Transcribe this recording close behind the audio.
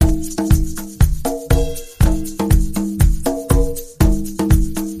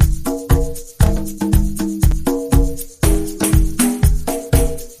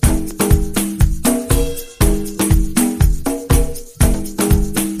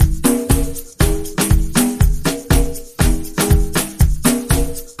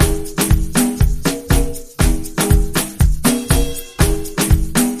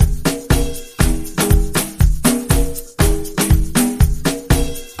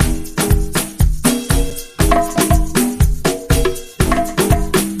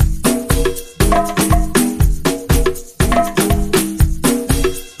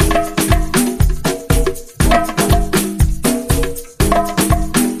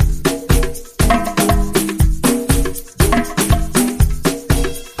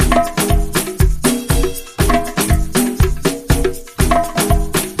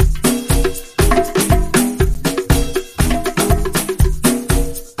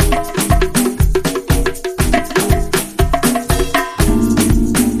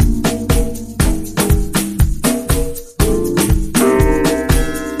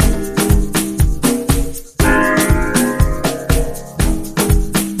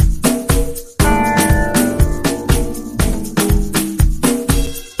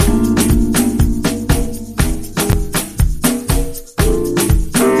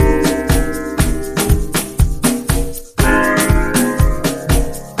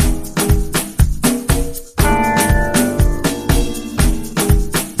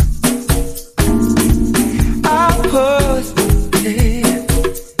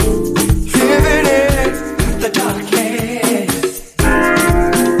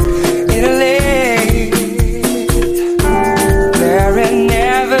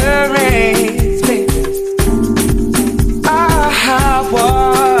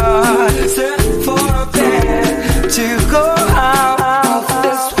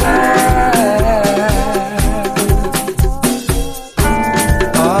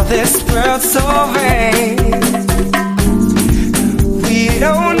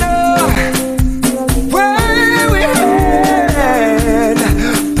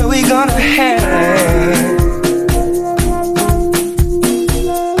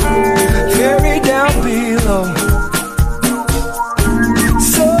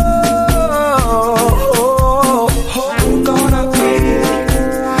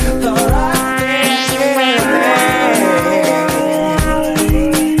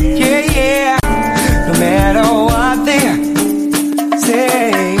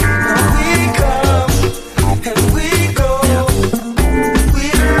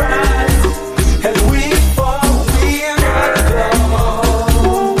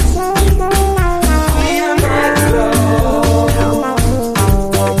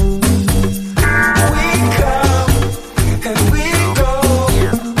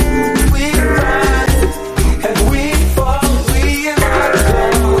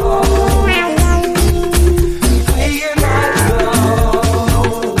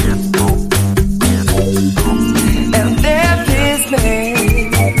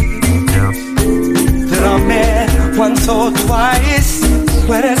or twice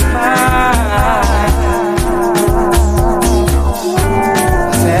when it's mine.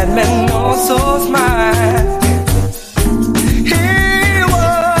 That man also mine. He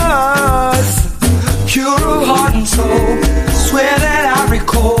was pure of heart and soul. Swear that I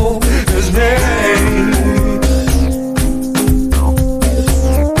recall his name.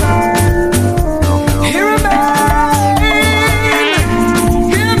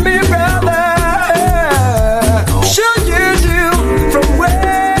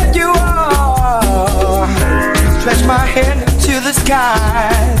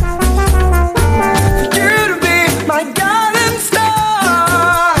 Sky for you to be my guiding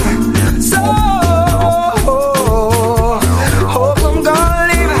star. So hope I'm gonna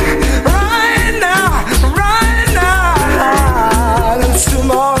leave right now, right now. 'Cause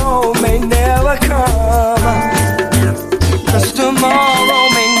tomorrow may never come. 'Cause tomorrow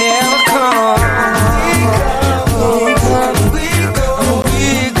may never come. We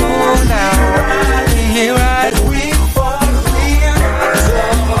go now. Here I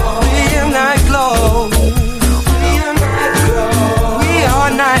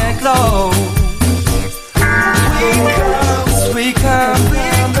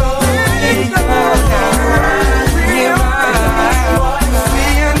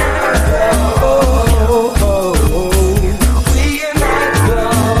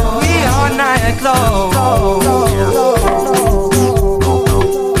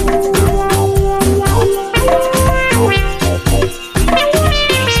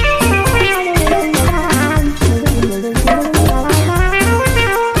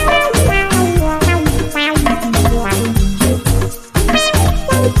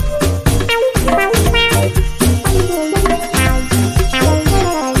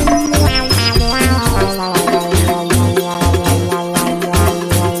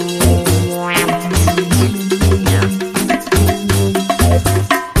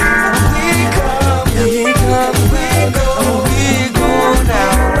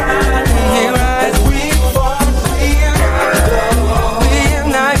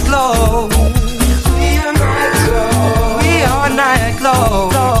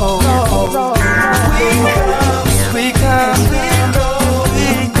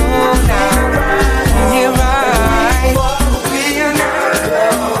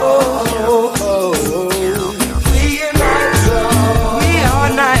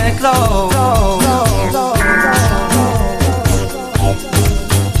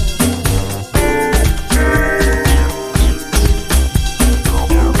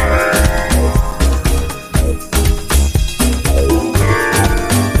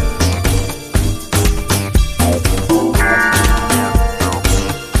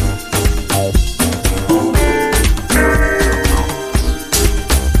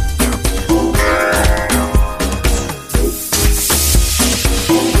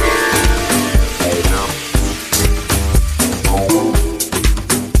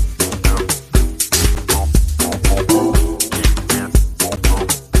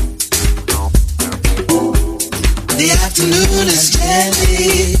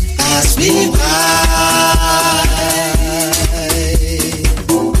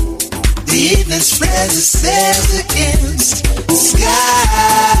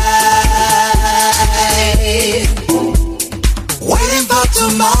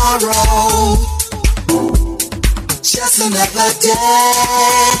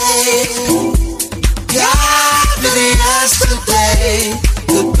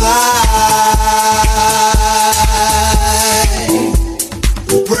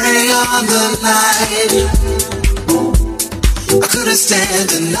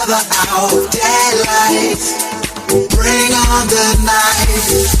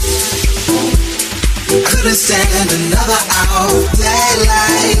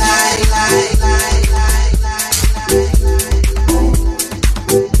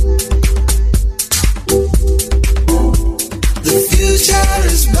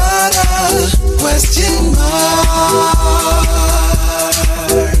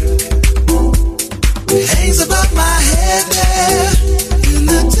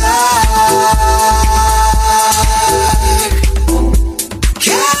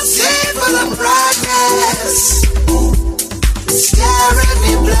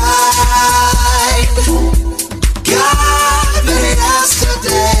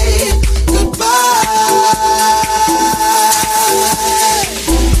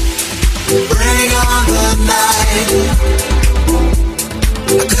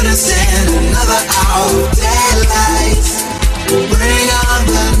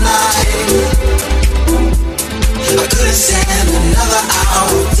Stand another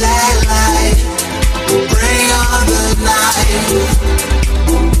hour of daylight. Bring on the night.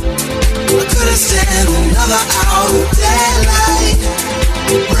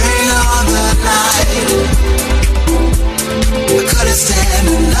 stand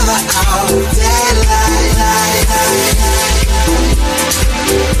another hour of daylight.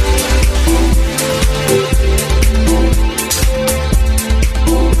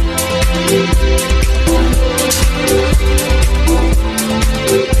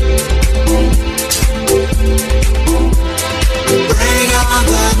 Bring on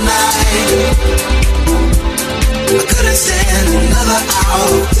the night. I couldn't stand another hour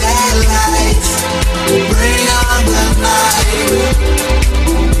of daylight. Bring on the night.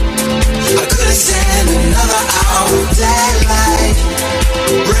 I couldn't stand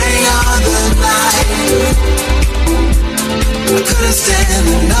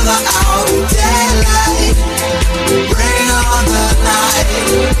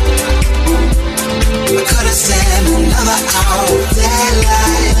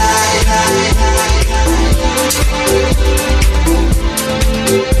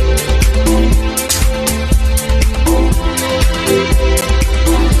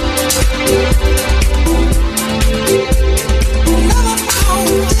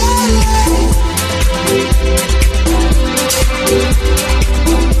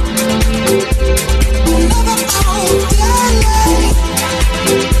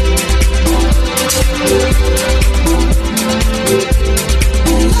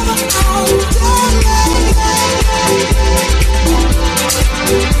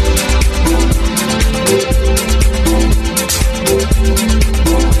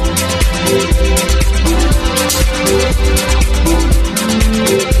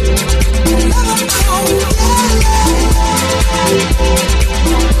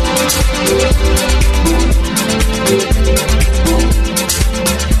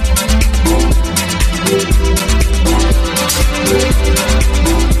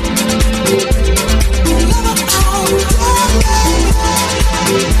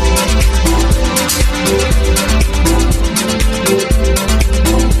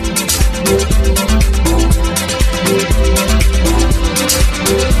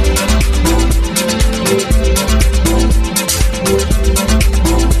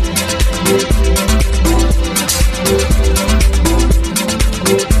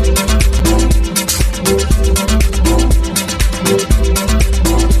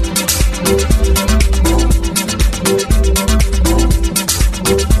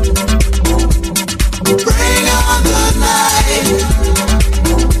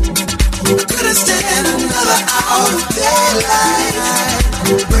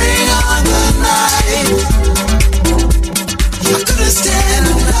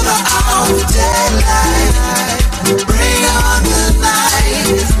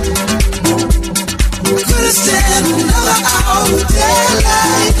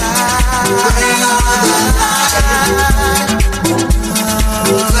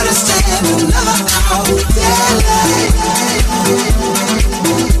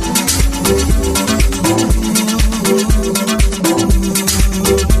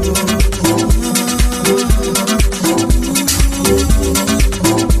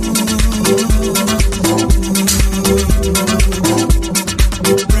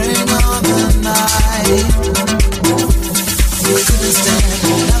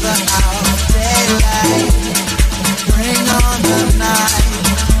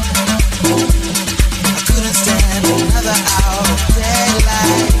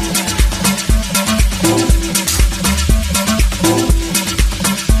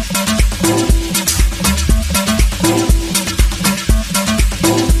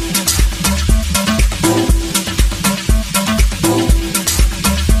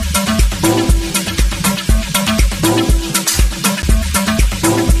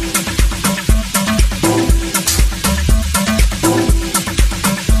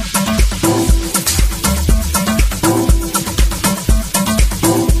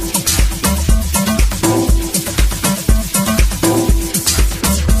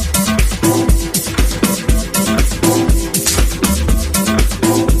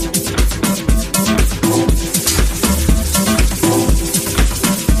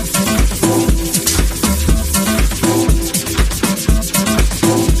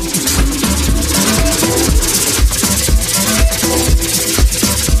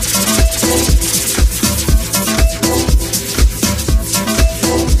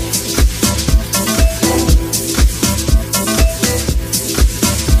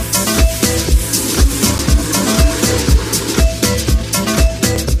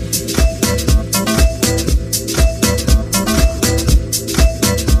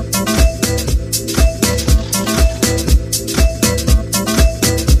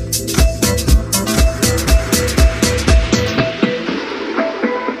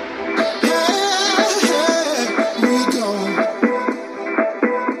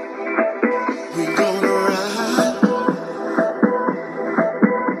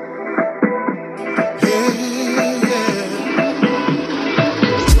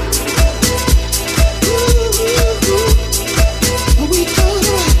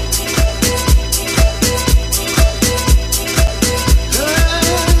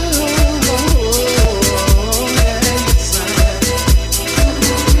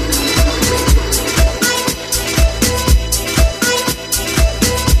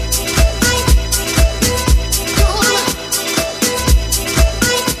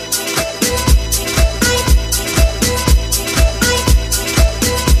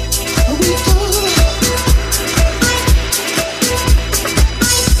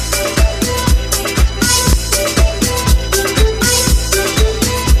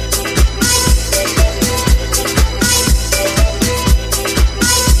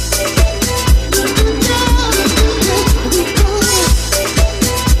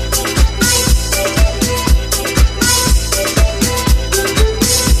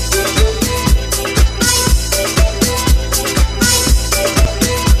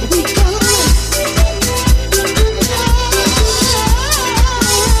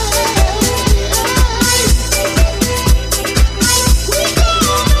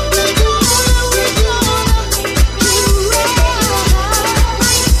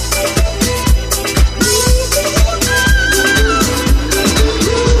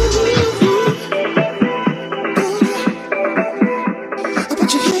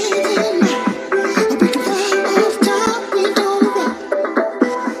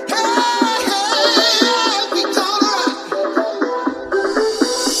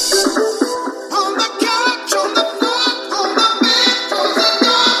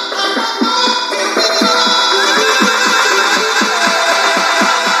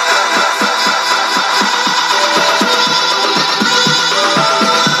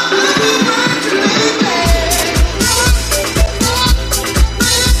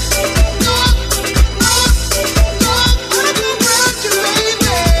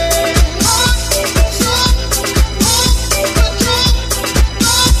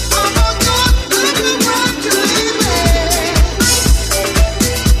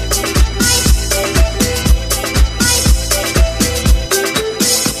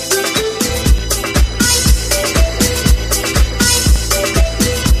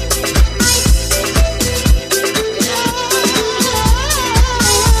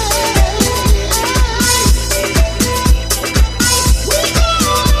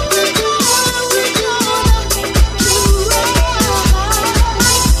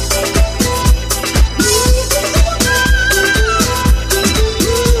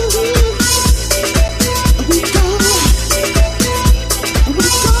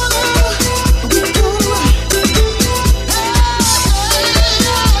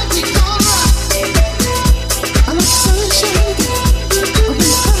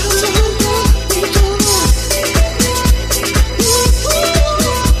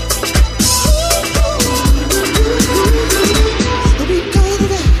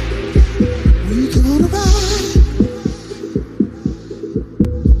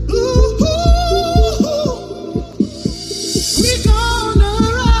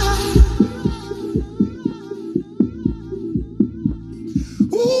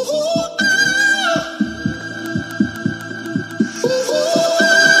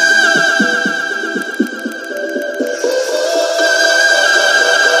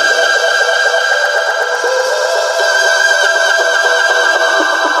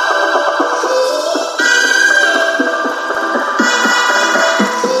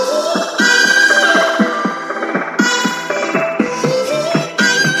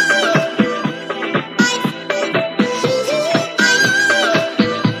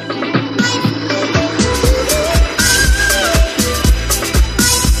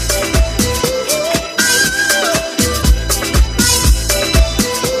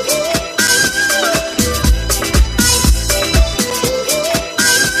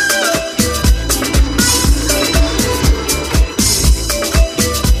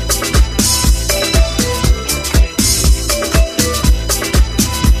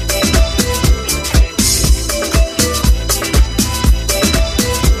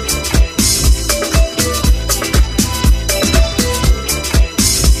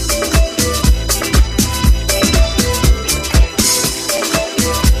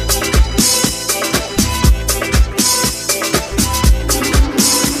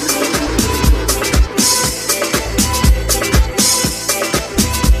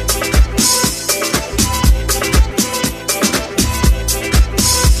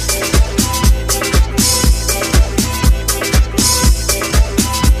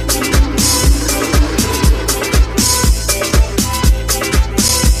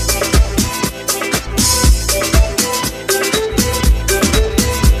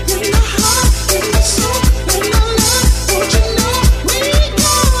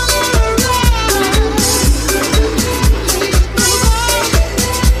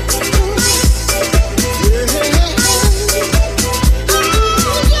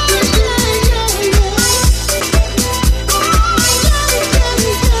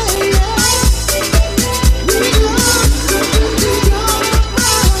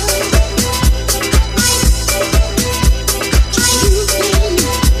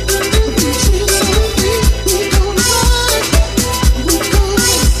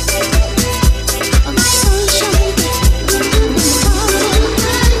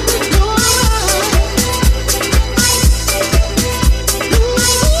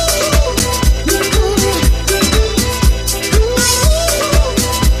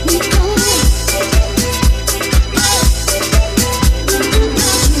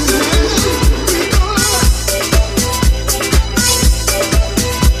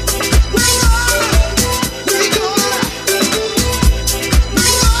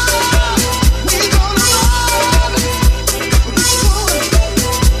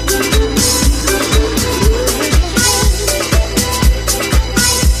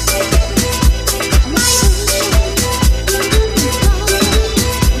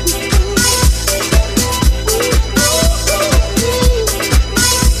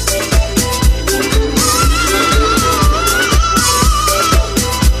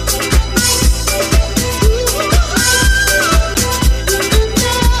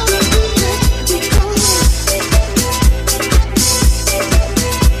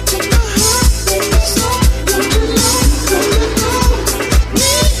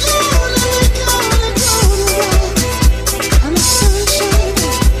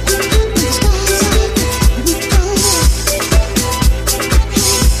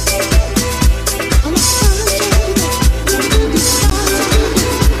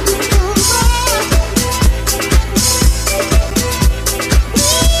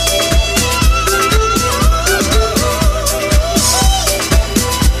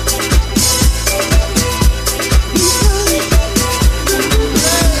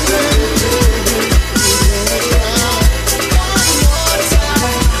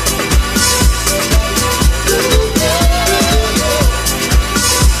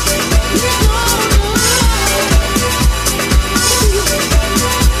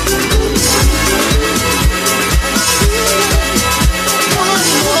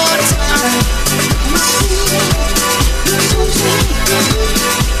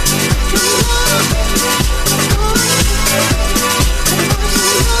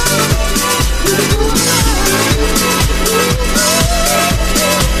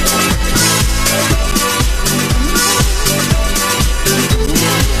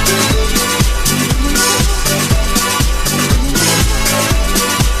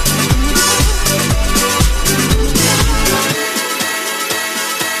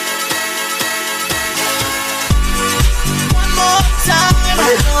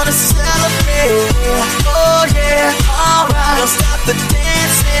celebrate. Oh yeah, alright. Don't stop the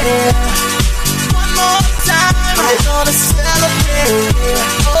dancing. One more time, we're gonna celebrate.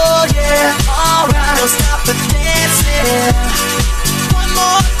 Oh yeah, alright. Don't stop the dancing. One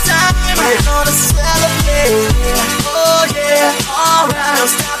more time, we're gonna celebrate. Oh yeah, alright. Don't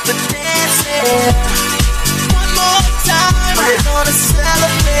stop the dancing. One more time, we're gonna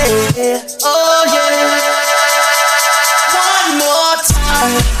celebrate. Oh yeah. One more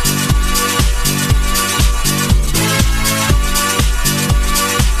time.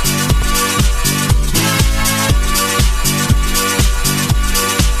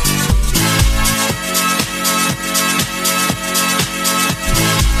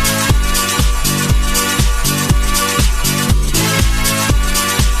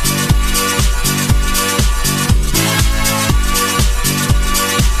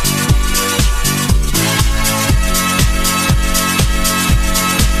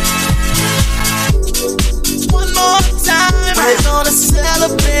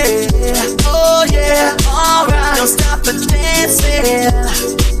 Celebrate, oh yeah, alright. Don't stop the dancing.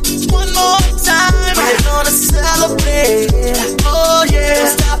 One more time, we're gonna celebrate. Oh yeah,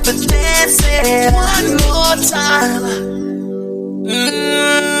 don't stop the dancing. One more time.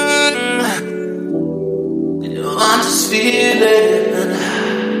 I'm just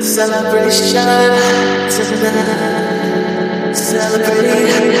feeling celebration tonight.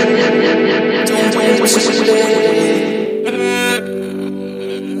 Celebrate. Don't wait.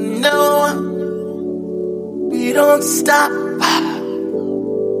 No, we don't stop.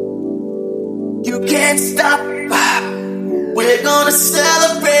 You can't stop. We're gonna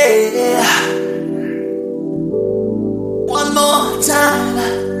celebrate. One more time.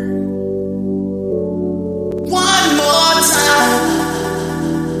 One more time.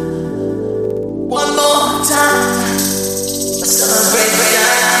 One more time. Celebrate.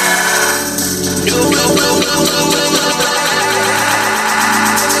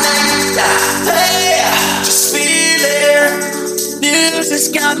 Hey, just feeling. Music's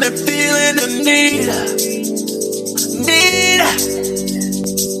got me feeling the need.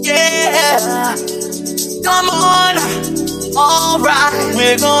 Yeah. Come on. Alright,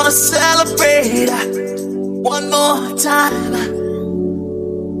 we're gonna celebrate. One more time.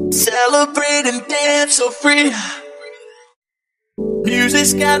 Celebrate and dance so free.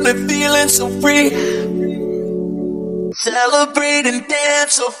 Music's got me feeling so free. Celebrate and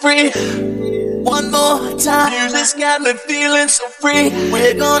dance so free. One more time. Music's got me feeling so free.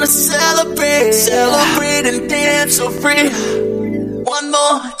 We're gonna celebrate. Celebrate and dance so free. One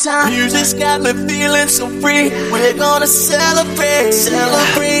more time. Music's got me feeling so free. We're gonna celebrate.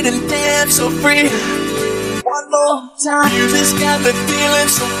 Celebrate and dance so free. One more time. Music's got me feeling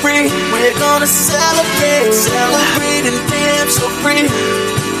so free. We're gonna celebrate. Celebrate and dance so free.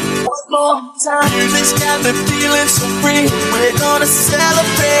 One more time. Music's got me feeling so free. We're gonna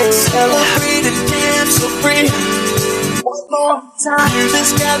celebrate. Celebrate and dance so free. One more time.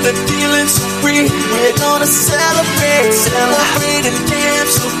 Music's got me feeling so free. We're gonna celebrate. Celebrate and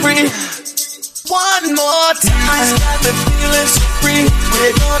dance so free. One more time. Music's got me feeling so free.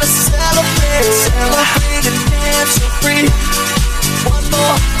 We're gonna celebrate. Celebrate and dance so free. One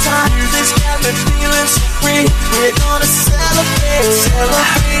more time. Music's got me feeling so free. We're gonna celebrate.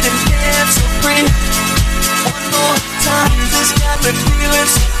 Celebrate and dance so free. One more time. Music's got me feeling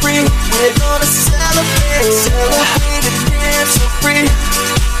so free. We're gonna celebrate. Celebrate and dance so free.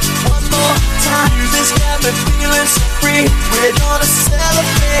 One more time. Music's got me feeling so free. We're gonna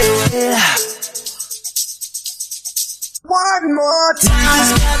celebrate. One more time.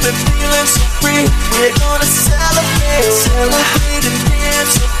 Music's got me feeling so free. We're gonna celebrate. Celebrate and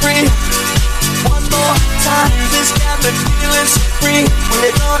dance so free. One more time. Music's got me feeling so free.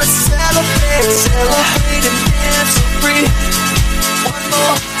 We're gonna celebrate. Celebrate and dance so free. One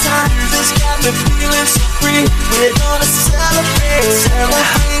more time. Music's got me feeling so free. We're gonna celebrate.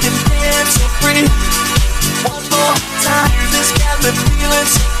 Celebrate and dance so free. One more time. Music's got me feeling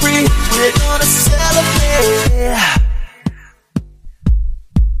so free. We're gonna celebrate.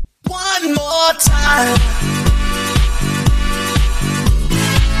 One more time.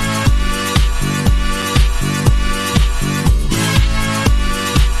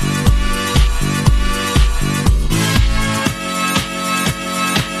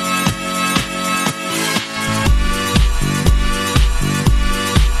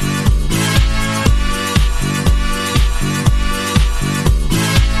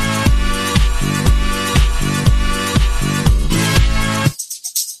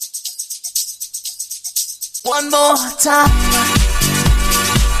 One more time.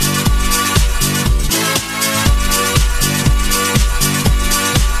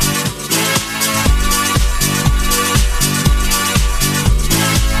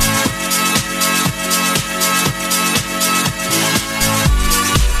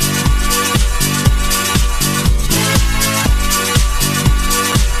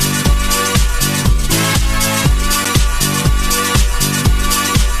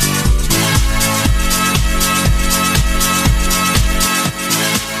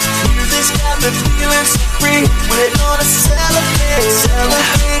 feeling so free. We're gonna celebrate,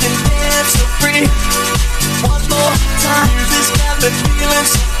 celebrate and dance so free. One more time, this got me feeling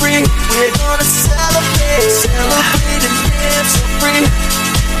so free. We're gonna celebrate, celebrate and dance so free.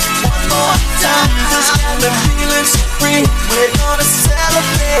 One more time, this got me feeling so free. We're gonna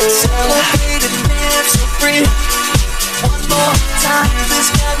celebrate, celebrate and dance so free. One more time, this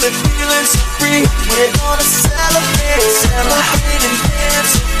got me feeling so free. We're gonna celebrate, celebrate and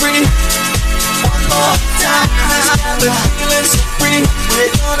dance so free. One more time, this got me feeling so free.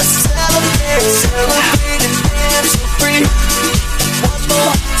 We're gonna celebrate, celebrate and dance so free. One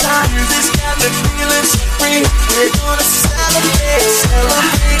more time, this got me feeling so free. We're gonna celebrate,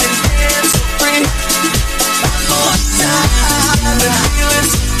 celebrate and dance so free. One more time, this got me feeling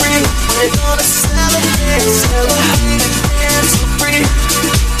so free. We're gonna celebrate, celebrate and dance so free.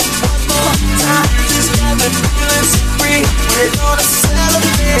 One more time, this got me feeling so free. We're gonna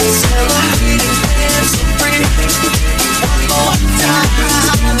celebrate, celebrate and dance so free. One more time, this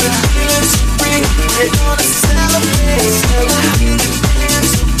got me feeling so free. We're gonna celebrate, celebrate and dance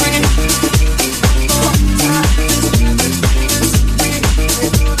so free. One more time, this got me feeling so free. We're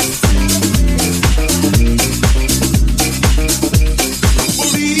gonna celebrate.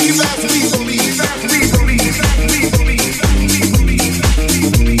 Believe as we believe, as we believe, as we believe, as we believe, as we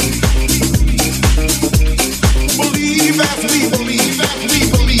believe. Believe as we believe, as we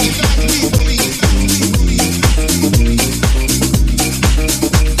believe, as we believe, as we believe.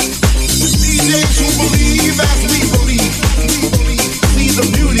 DJs who believe as we believe, see the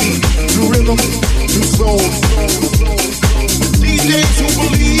beauty through rhythm, through soul. DJs who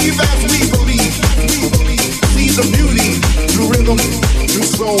believe as we believe, see the beauty through rhythm, through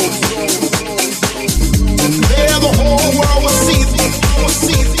soul. There the whole world will see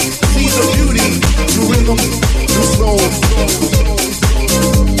the beauty through rhythm, through soul.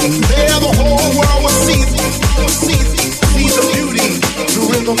 There the whole world will see the beauty through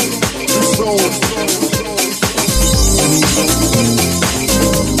rhythm, through soul.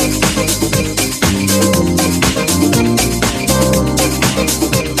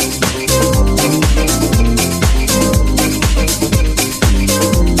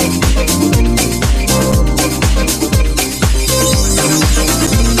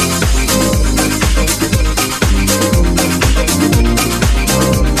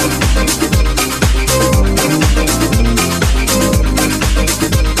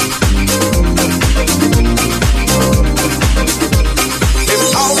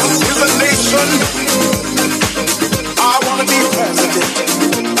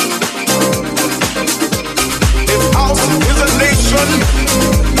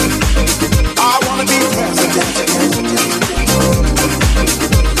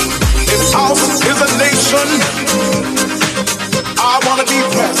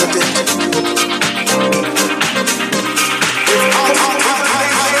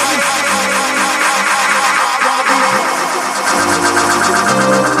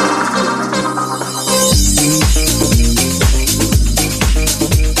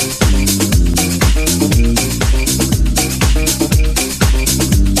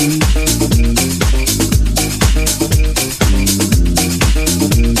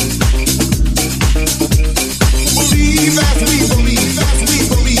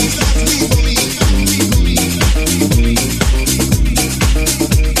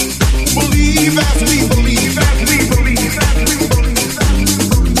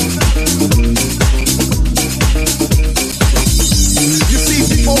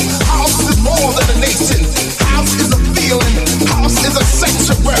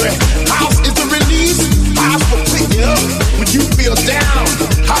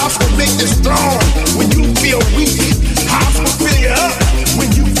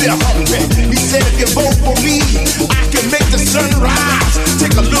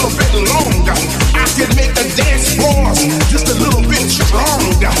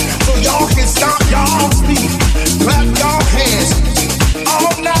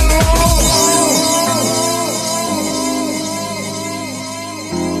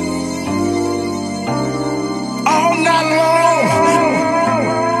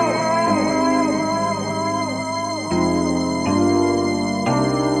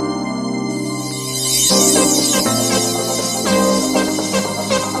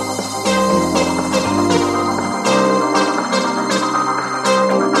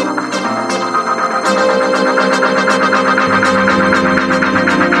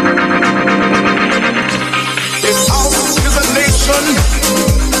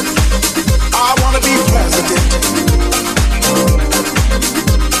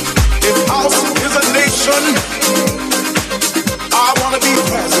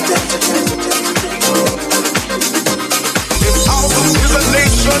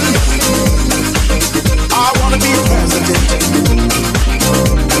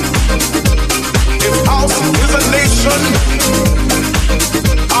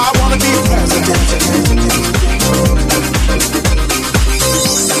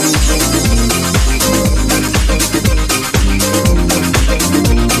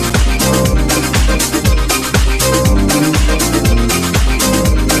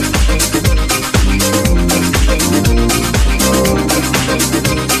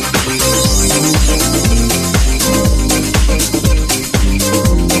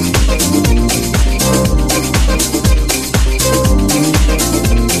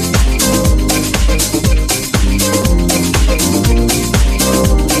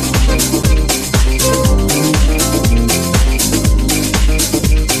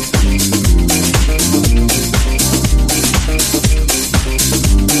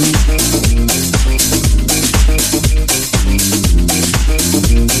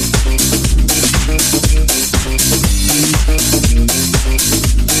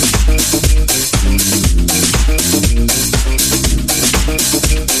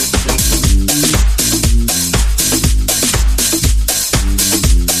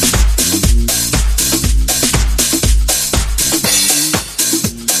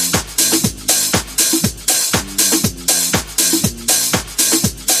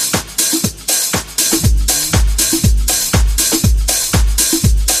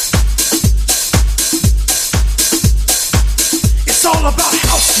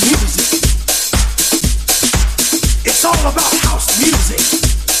 house music.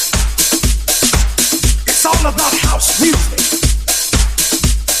 It's all about house music.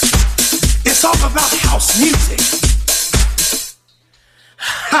 It's all about house music.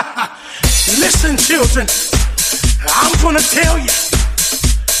 Listen, children, I'm gonna tell you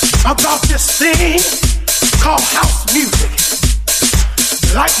about this thing called house music.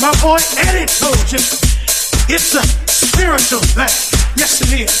 Like my boy Eddie told you, it's a spiritual thing. Yes,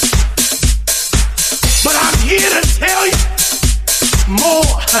 it is. But I'm here to tell you more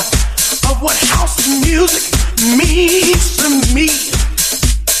of what house music means to me.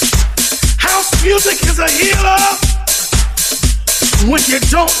 House music is a healer when you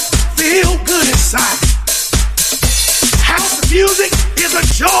don't feel good inside. House music is a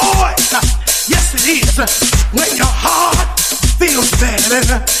joy. Yes, it is. When your heart feels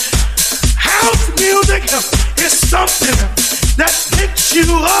bad. House music is something that picks you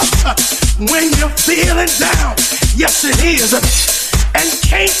up when you're feeling down. Yes, it is. And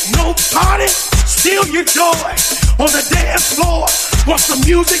can't nobody steal your joy on the dance floor once the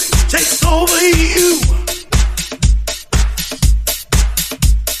music takes over you.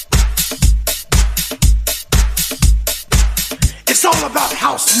 It's all about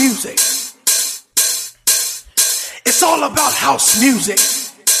house music. It's all about house music.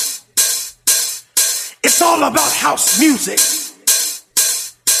 It's all about house music.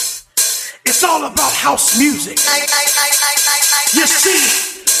 It's all about house music. You see,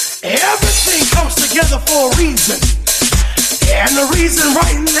 everything comes together for a reason. And the reason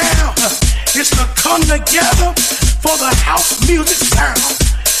right now is to come together for the house music sound.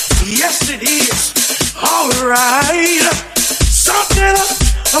 Yes, it is. All right. Something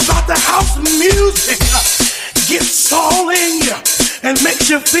about the house music gets all in you and makes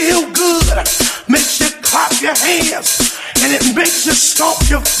you feel good. Makes you clap your hands and it makes you stomp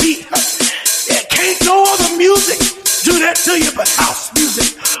your feet. It can't no other music do that to you but house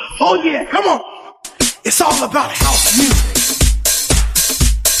music. Oh yeah, come on. It's all about house music.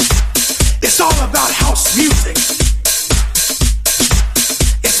 It's all about house music.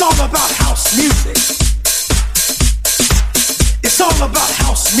 It's all about house music. It's all about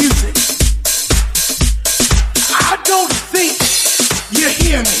house music. I don't think you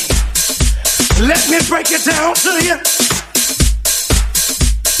hear me. Let me break it down to you.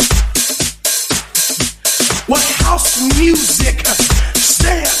 What house music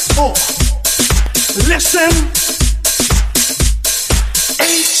stands for. Listen.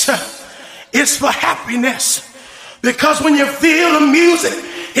 H is for happiness. Because when you feel the music,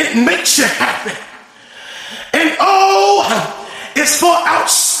 it makes you happy. And O is for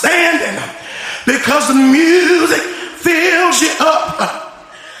outstanding. Because the music fills you up.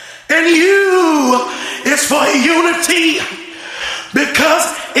 And U is for unity.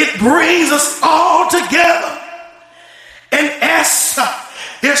 Because it brings us all together. And S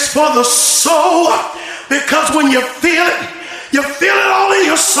is for the soul. Because when you feel it all in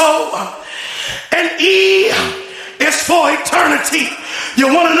your soul. And E is for eternity. You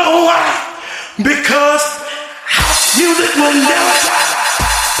want to know why? Because house music will never die.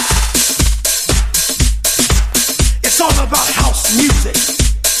 It's all about house music.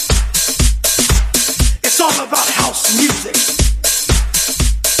 It's all about house music.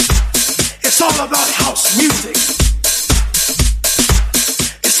 It's all about house music.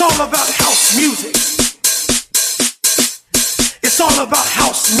 It's all about house music. It's all about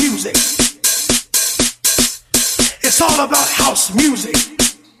house music. It's all about house music.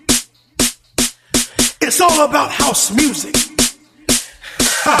 It's all about house music.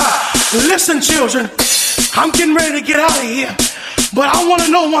 Listen, children, I'm getting ready to get out of here, but I want to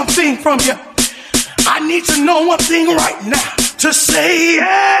know one thing from you. I need to know one thing right now. To say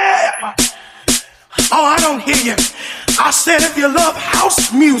yeah. Oh, I don't hear you. I said if you love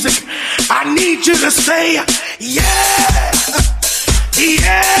house music, I need you to say yeah. Yeah.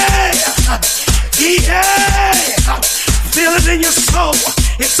 Yeah. Feel it in your soul.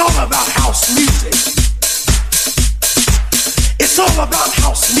 It's all about house music. It's all about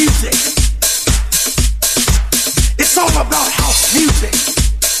house music. It's all about house music.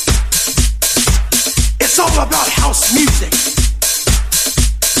 It's all about house music.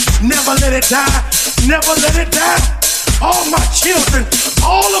 Never let it die. Never let it die. All my children,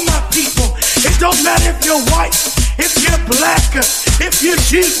 all of my people. It don't matter if you're white, if you're black, if you're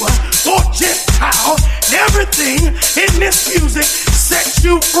Jew or Gentile. Everything in this music sets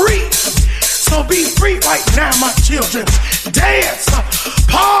you free. So be free right now, my children. Dance,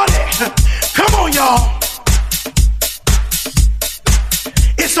 party. Come on, y'all.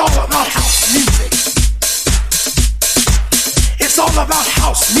 It's all about house music. It's all about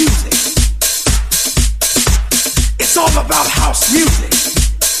house music. It's all about house house music.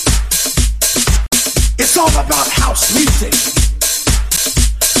 It's all about house music.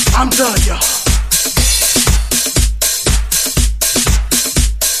 I'm done, y'all.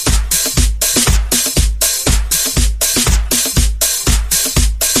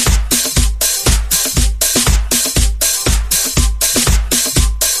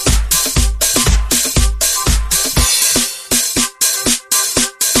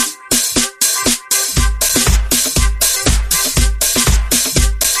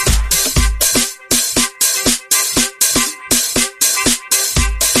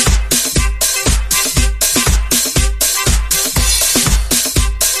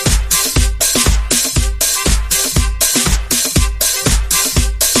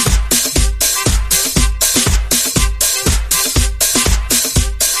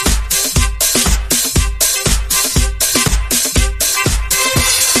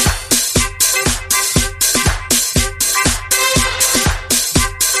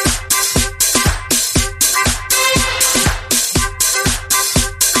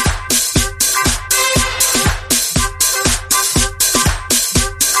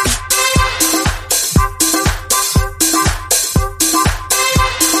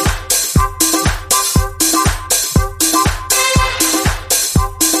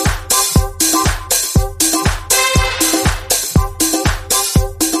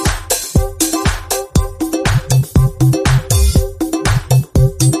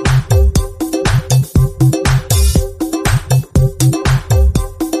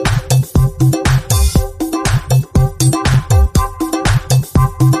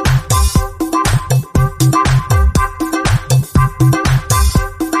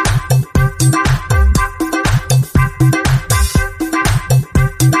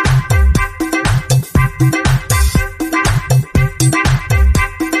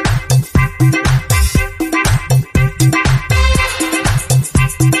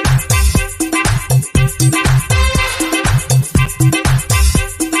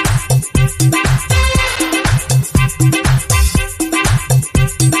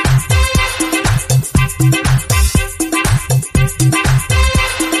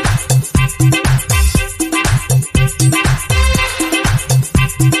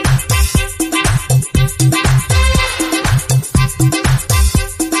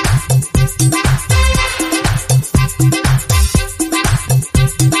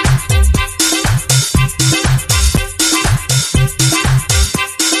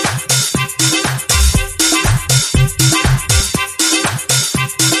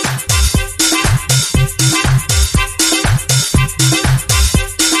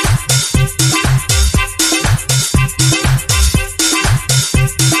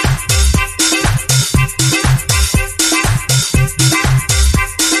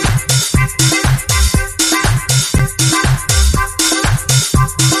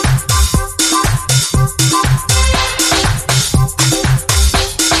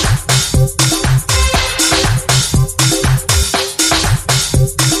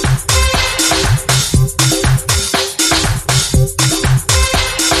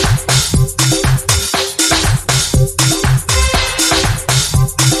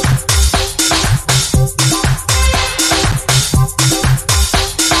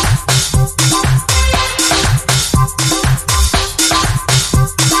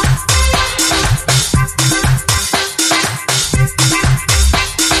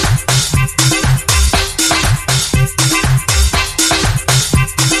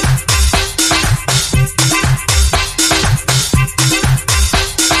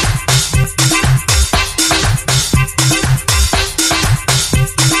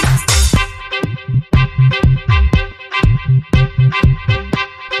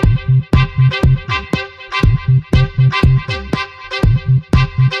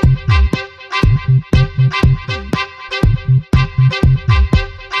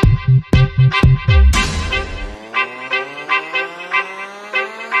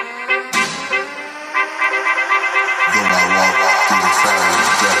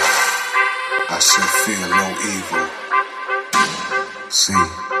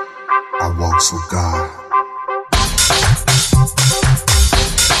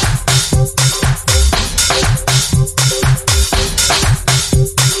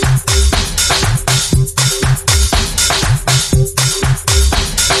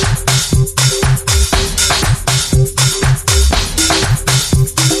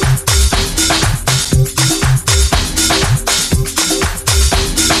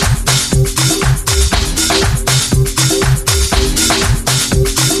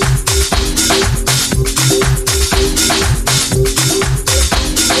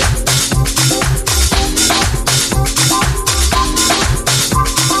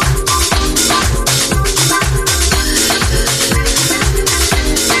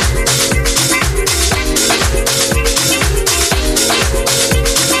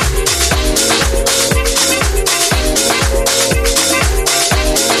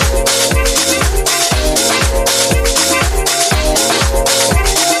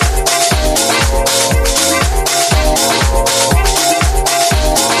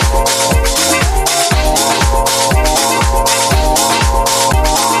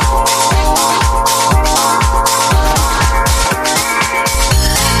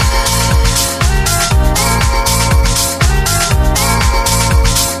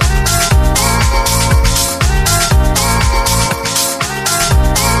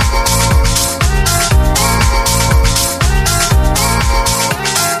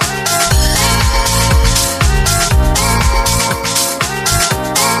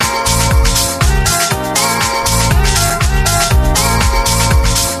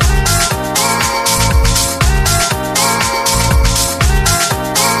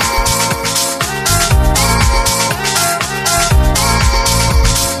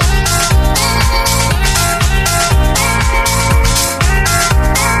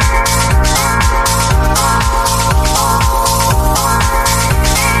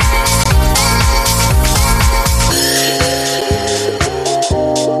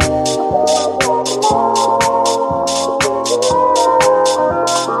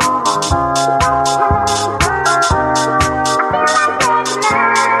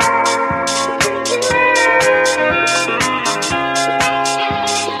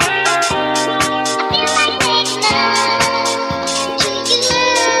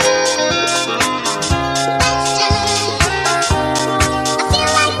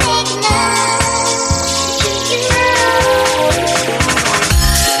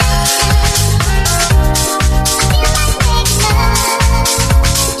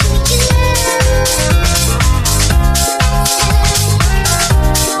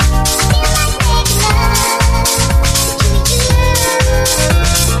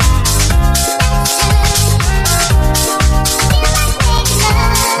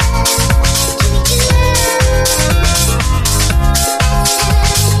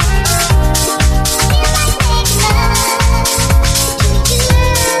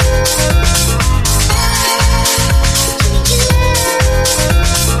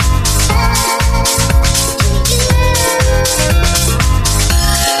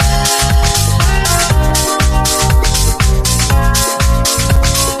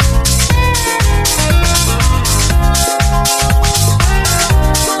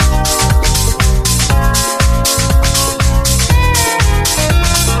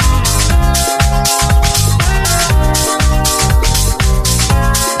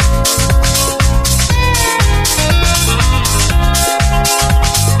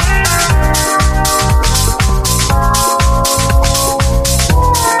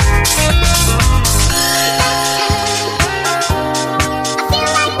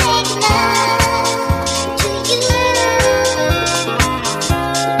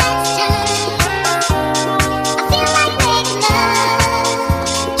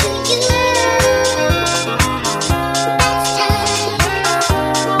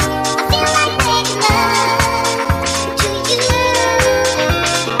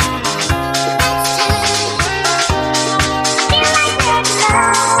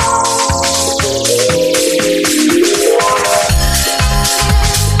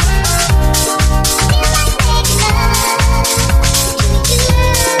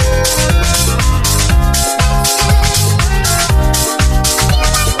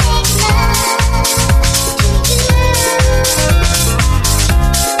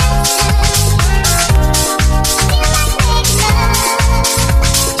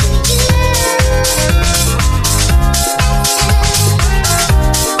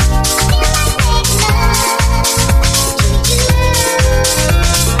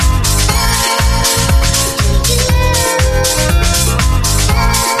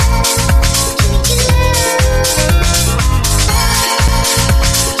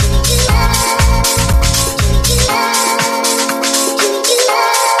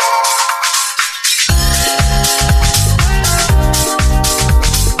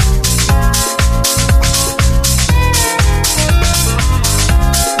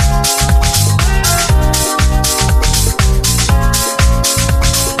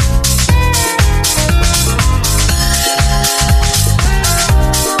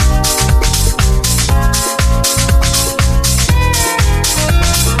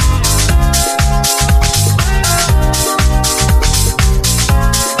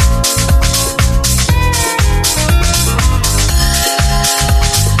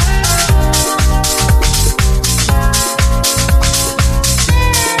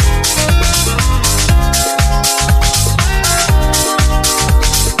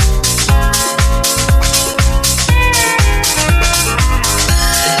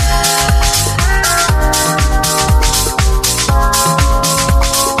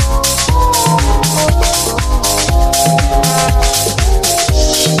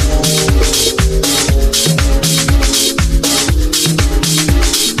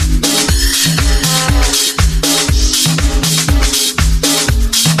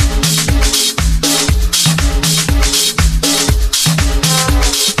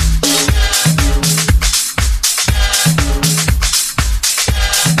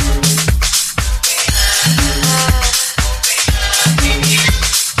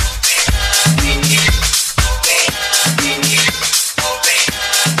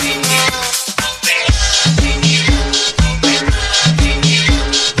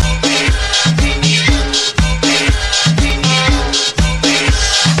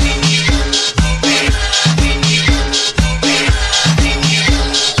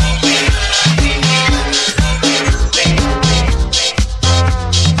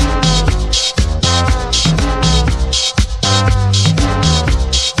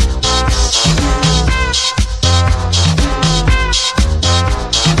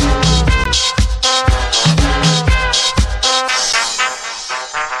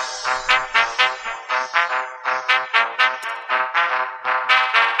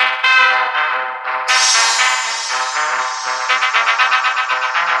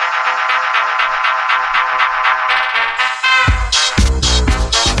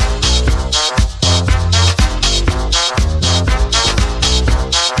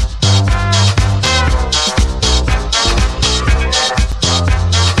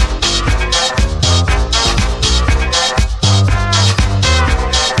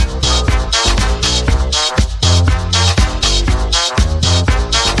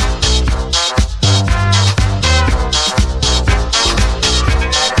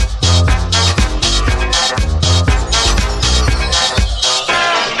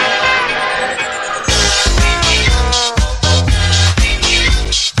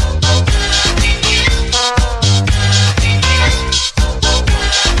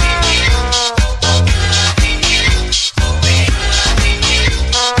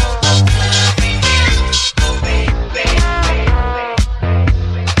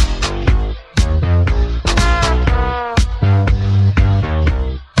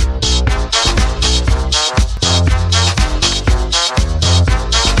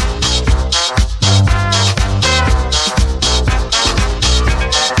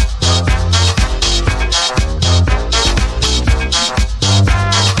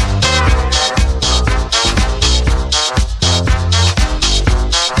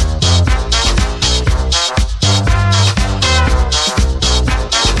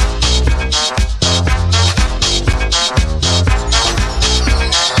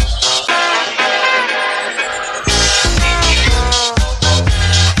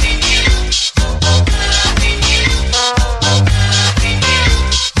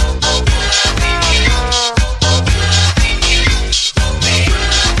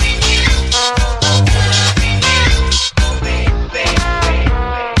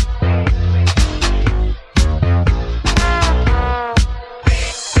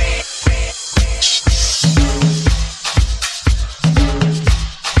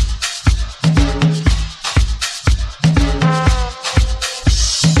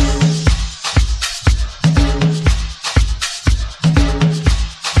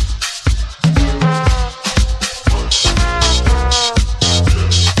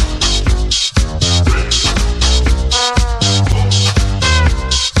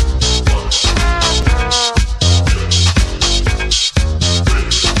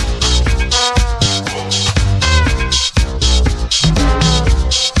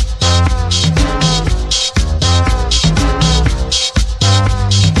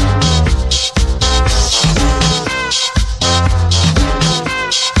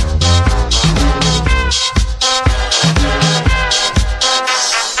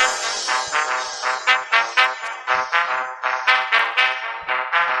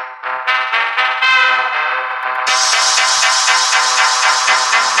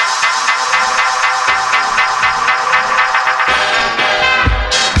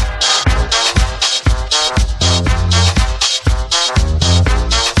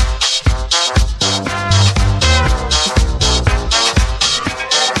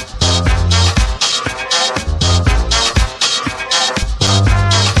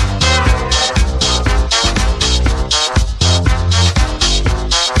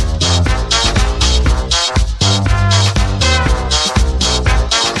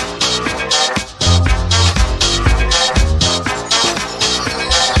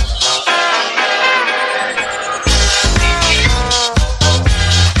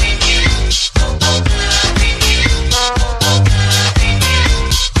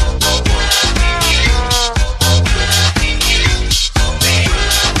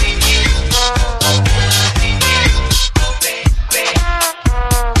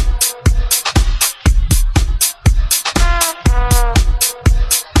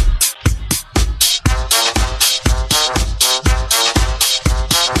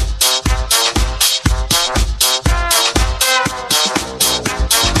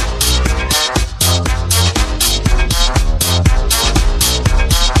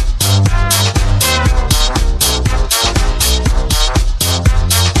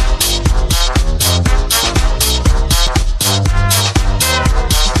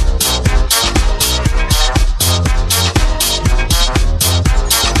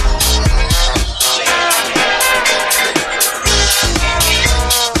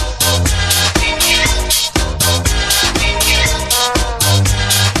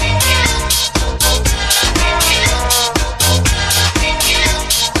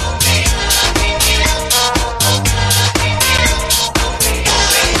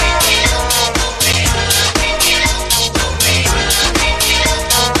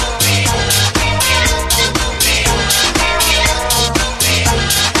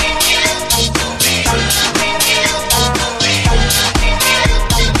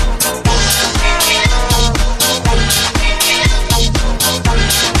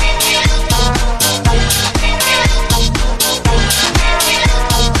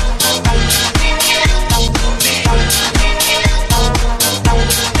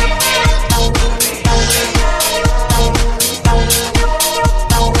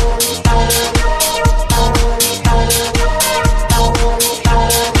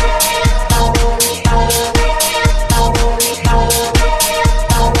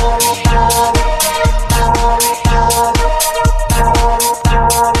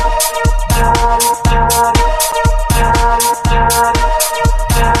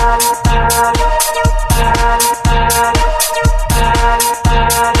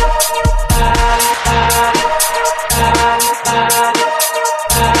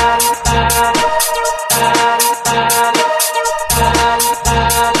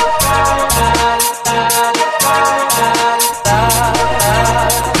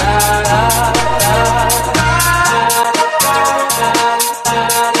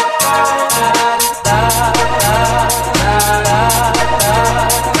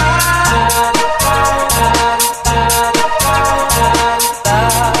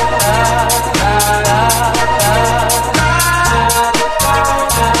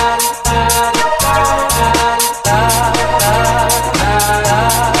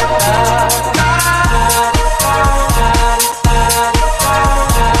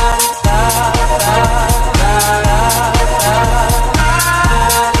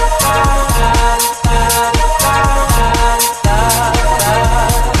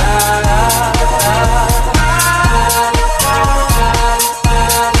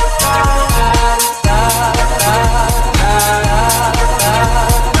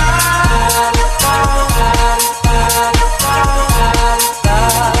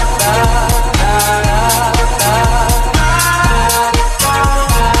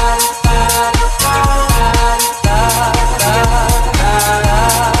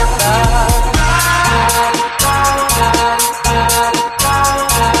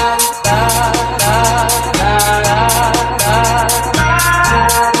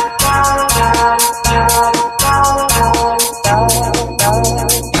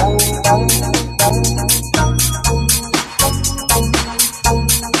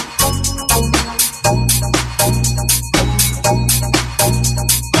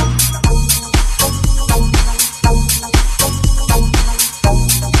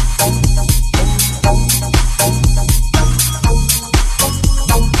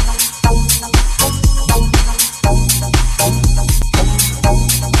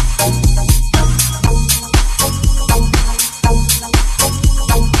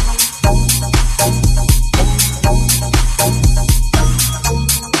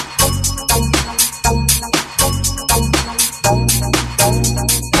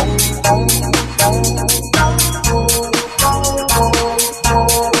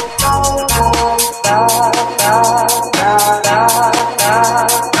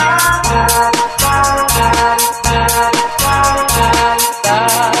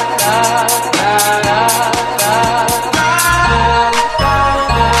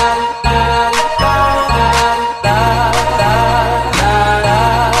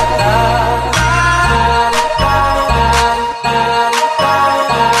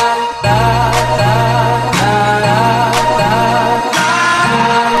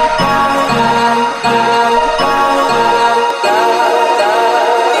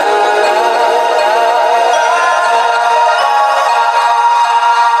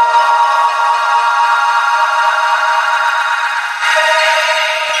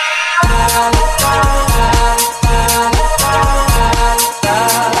 la la.